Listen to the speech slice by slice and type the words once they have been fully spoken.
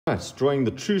Right, drawing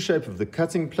the true shape of the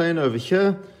cutting plane over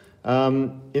here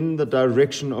in the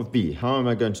direction of B. How am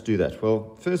I going to do that?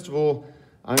 Well, first of all,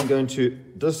 I'm going to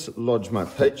dislodge my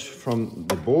page from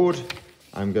the board.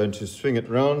 I'm going to swing it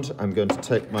round. I'm going to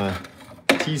take my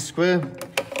T-square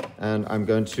and I'm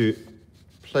going to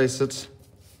place it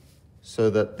so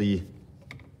that the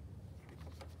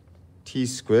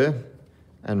T-square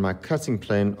and my cutting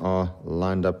plane are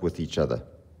lined up with each other.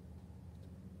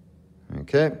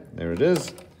 Okay, there it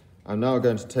is. I'm now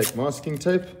going to take masking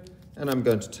tape and I'm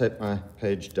going to tape my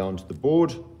page down to the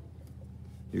board.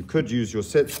 You could use your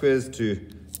set squares to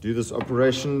do this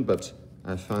operation, but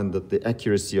I find that the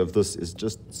accuracy of this is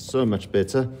just so much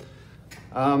better.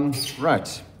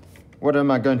 Right, what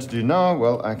am I going to do now?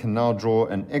 Well, I can now draw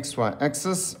an XY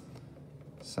axis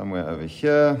somewhere over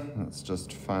here. Let's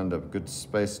just find a good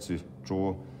space to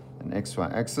draw an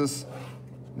XY axis.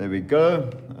 There we go.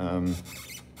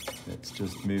 Let's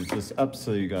just move this up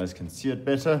so you guys can see it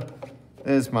better.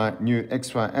 There's my new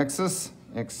XY axis,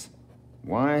 X,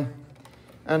 Y.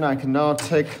 And I can now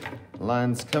take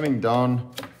lines coming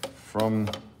down from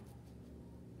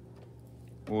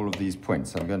all of these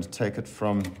points. I'm going to take it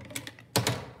from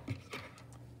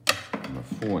number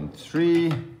 4 and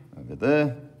 3 over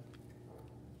there.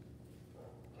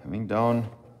 Coming down.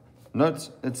 Note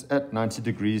it's at 90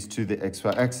 degrees to the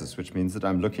XY axis, which means that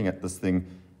I'm looking at this thing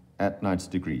at 90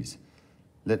 degrees.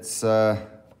 Let's go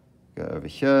over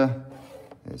here.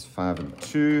 There's 5 and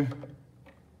 2.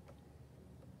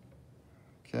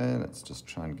 Okay, let's just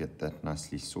try and get that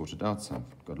nicely sorted out. So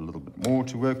I've got a little bit more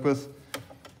to work with.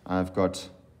 I've got,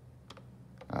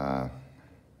 let's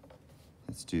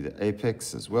do the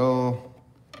apex as well.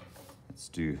 Let's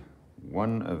do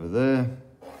 1 over there,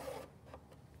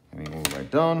 coming all the way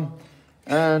down.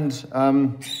 And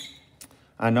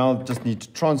I now just need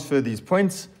to transfer these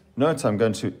points. Note, I'm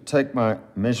going to take my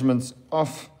measurements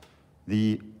off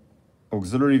the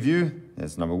auxiliary view.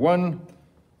 There's number 1.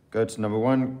 Go to number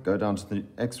 1, go down to the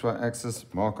XY axis,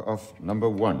 mark off number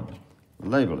 1.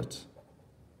 Label it.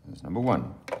 There's number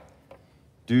 1.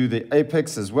 Do the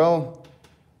apex as well.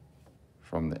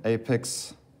 From the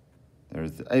apex, there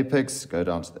is the apex. Go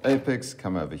down to the apex,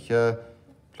 come over here,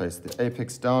 place the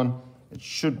apex down. It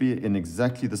should be in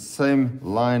exactly the same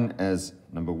line as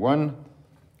number 1.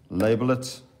 Label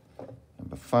it.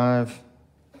 Number 5,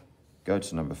 go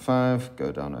to number 5,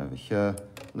 go down over here,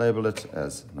 label it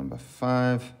as number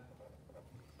 5.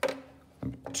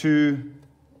 Number 2,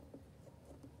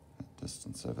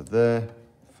 distance over there,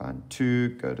 find 2,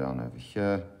 go down over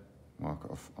here, mark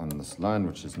off on this line,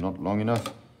 which is not long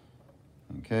enough.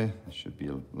 Okay, there should be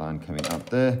a line coming out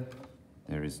there.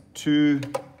 There is 2.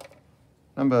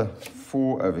 Number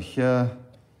 4 over here,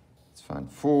 let's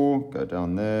find 4, go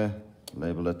down there,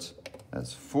 label it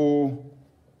as 4.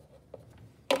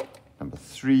 Number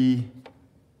 3,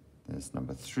 there's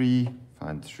number 3,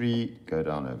 find 3, go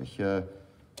down over here,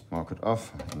 mark it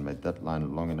off. I haven't made that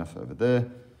line long enough over there.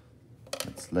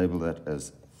 Let's label that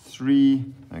as 3,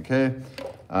 okay.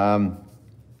 Right,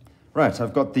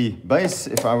 I've got the base.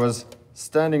 If I was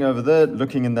standing over there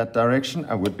looking in that direction,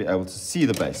 I would be able to see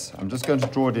the base. I'm just going to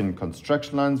draw it in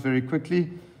construction lines very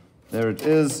quickly. There it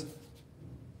is,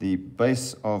 the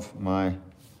base of my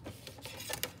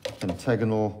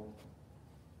pentagonal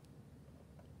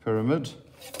pyramid.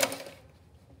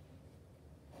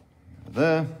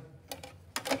 There.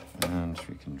 And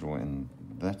we can draw in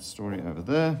that story over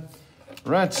there.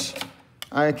 Right,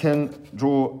 I can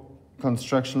draw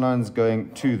construction lines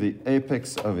going to the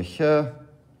apex over here.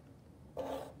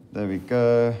 There we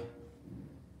go.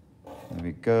 There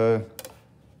we go.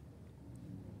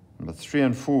 Number 3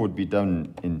 and 4 would be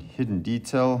done in hidden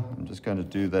detail. I'm just going to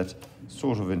do that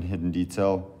sort of in hidden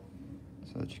detail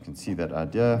so that you can see that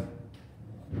idea.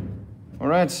 All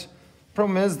right,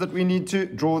 problem is that we need to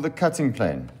draw the cutting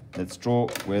plane. Let's draw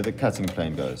where the cutting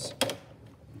plane goes.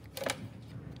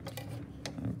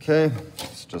 Okay,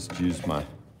 let's just use my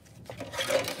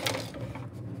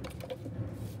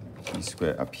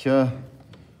T-square up here.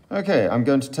 Okay, I'm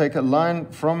going to take a line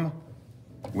from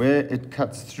where it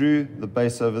cuts through the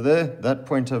base over there. That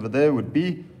point over there would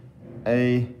be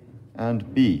A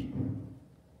and B.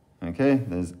 Okay,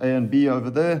 there's A and B over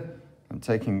there. I'm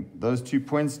taking those 2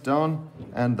 points down,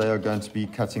 and they are going to be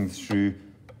cutting through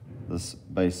this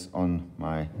base on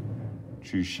my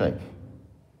true shape.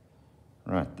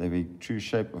 Right, there we go, true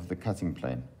shape of the cutting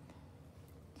plane.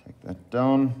 Take that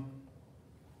down.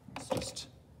 Let's just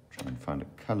try and find a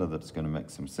color that's going to make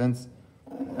some sense.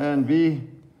 And B,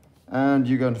 and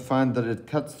you're going to find that it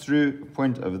cuts through a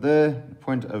point over there, a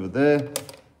point over there.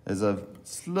 There's a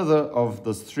slither of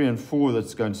this 3 and 4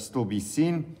 that's going to still be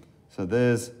seen. So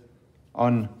there's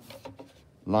on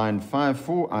line 5,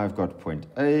 4, I've got point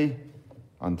A.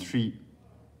 On 3,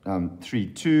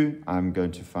 2, I'm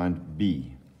going to find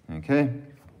B. Okay?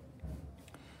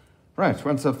 Right,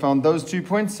 once I've found those 2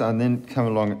 points, I then come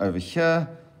along over here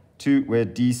to where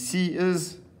DC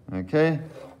is. Okay?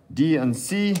 D and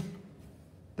C,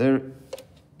 there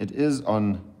it is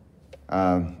on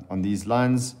these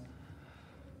lines.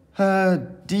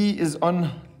 D is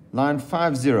on line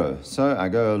 5, 0. So I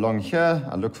go along here,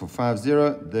 I look for 5,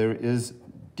 0, there is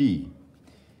D.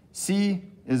 C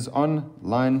is on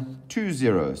line 2,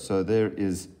 0. So there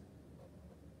is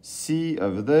C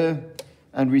over there.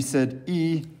 And we said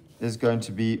E is going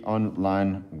to be on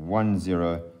line 1,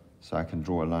 0. So I can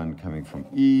draw a line coming from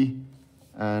E,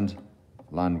 and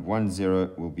line 1,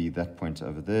 0 will be that point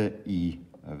over there, E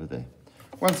over there.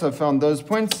 Once I've found those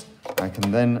points, I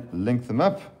can then link them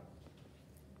up.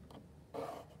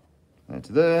 There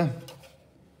to there,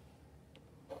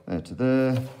 there to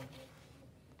there, there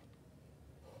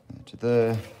to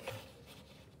there, there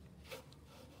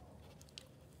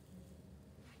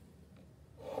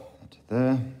to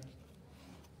there.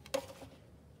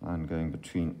 Line going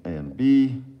between A and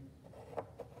B.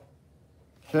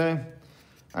 Okay,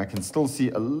 I can still see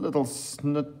a little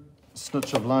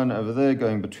snitch of line over there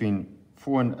going between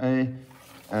 4 and A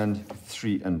and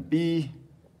 3 and B,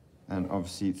 and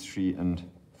obviously 3 and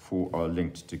 4 are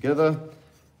linked together.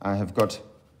 I have got,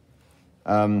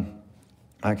 I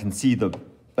can see the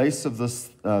base of this,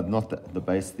 not the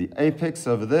base, the apex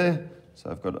over there. So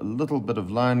I've got a little bit of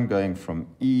line going from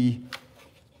E,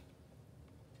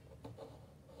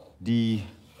 D,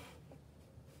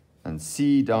 and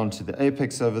C down to the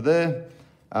apex over there.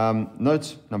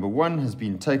 Note number 1 has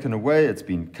been taken away, it's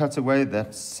been cut away.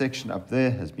 That section up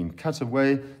there has been cut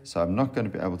away, so I'm not going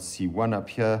to be able to see 1 up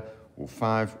here, or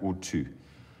 5, or 2.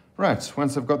 Right,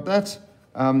 once I've got that,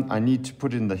 I need to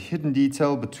put in the hidden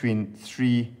detail between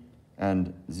 3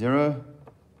 and 0.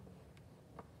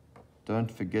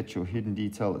 Don't forget your hidden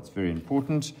detail, it's very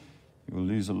important. You will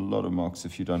lose a lot of marks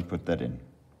if you don't put that in.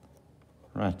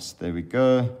 Right, there we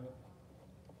go.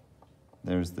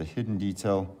 There's the hidden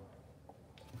detail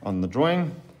on the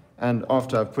drawing. And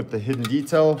after I've put the hidden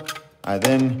detail, I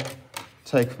then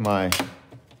take my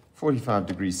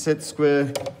 45-degree set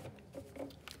square,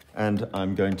 and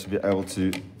I'm going to be able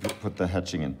to put the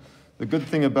hatching in. The good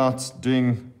thing about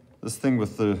doing this thing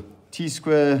with the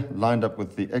T-square lined up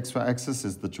with the XY axis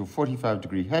is that your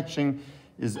 45-degree hatching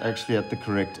is actually at the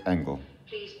correct angle.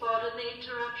 Please pardon the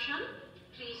interruption.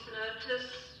 Please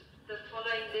notice the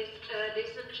following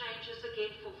lesson changes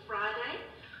again for Friday.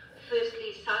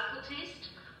 Firstly, cycle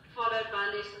test, followed by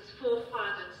lessons 4,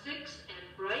 5, and 6, and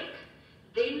break.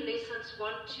 Then lessons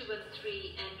 1, 2, and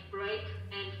 3, and break.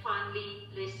 And finally,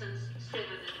 lessons 7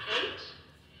 and 8.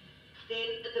 Then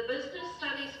the business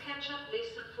studies catch-up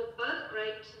lesson for both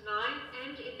grades 9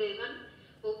 and 11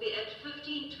 will be at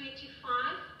 15:25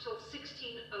 till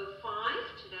 16:05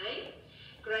 today.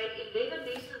 Grade 11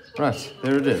 lessons will right,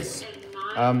 there it is.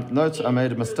 Note I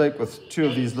made a mistake with 2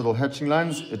 of these little hatching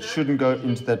lines. It shouldn't go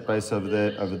into that base over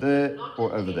there,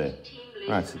 or over there.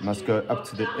 Right, it must go up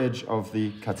to the edge of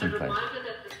the cutting plate.